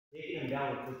Taking him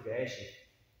down with quick dashing.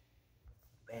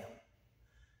 Bam.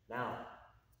 Now,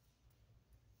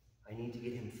 I need to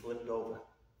get him flipped over.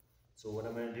 So what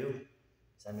I'm going to do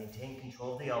is I maintain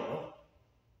control of the elbow,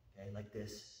 okay, like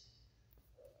this.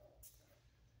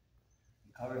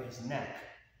 Cover his neck.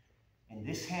 And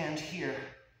this hand here,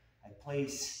 I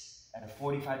place at a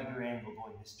 45-degree angle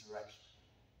going this direction.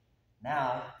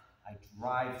 Now, I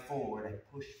drive forward, I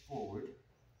push forward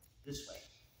this way.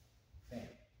 Bam.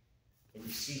 And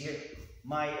you see here,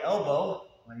 my elbow,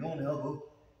 my own elbow,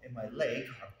 and my leg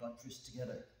are buttressed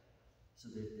together. So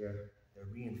that they're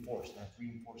reinforced. That's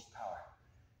reinforced power.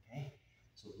 Okay?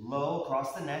 So low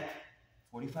across the neck,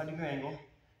 45-degree angle,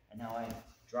 and now I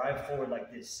drive forward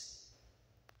like this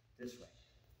way.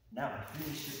 Now I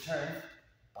finish the turn,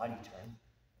 body turn,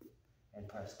 and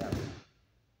press down.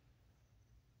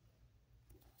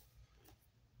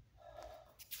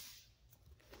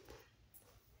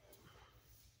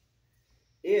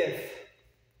 If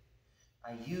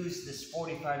I use this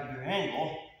 45-degree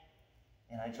angle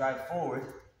and I drive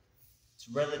forward, it's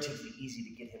relatively easy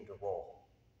to get him to roll.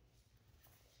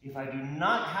 If I do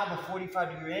not have a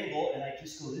 45-degree angle and I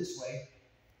just go this way,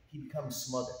 he becomes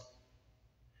smothered.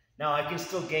 Now I can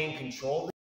still gain control of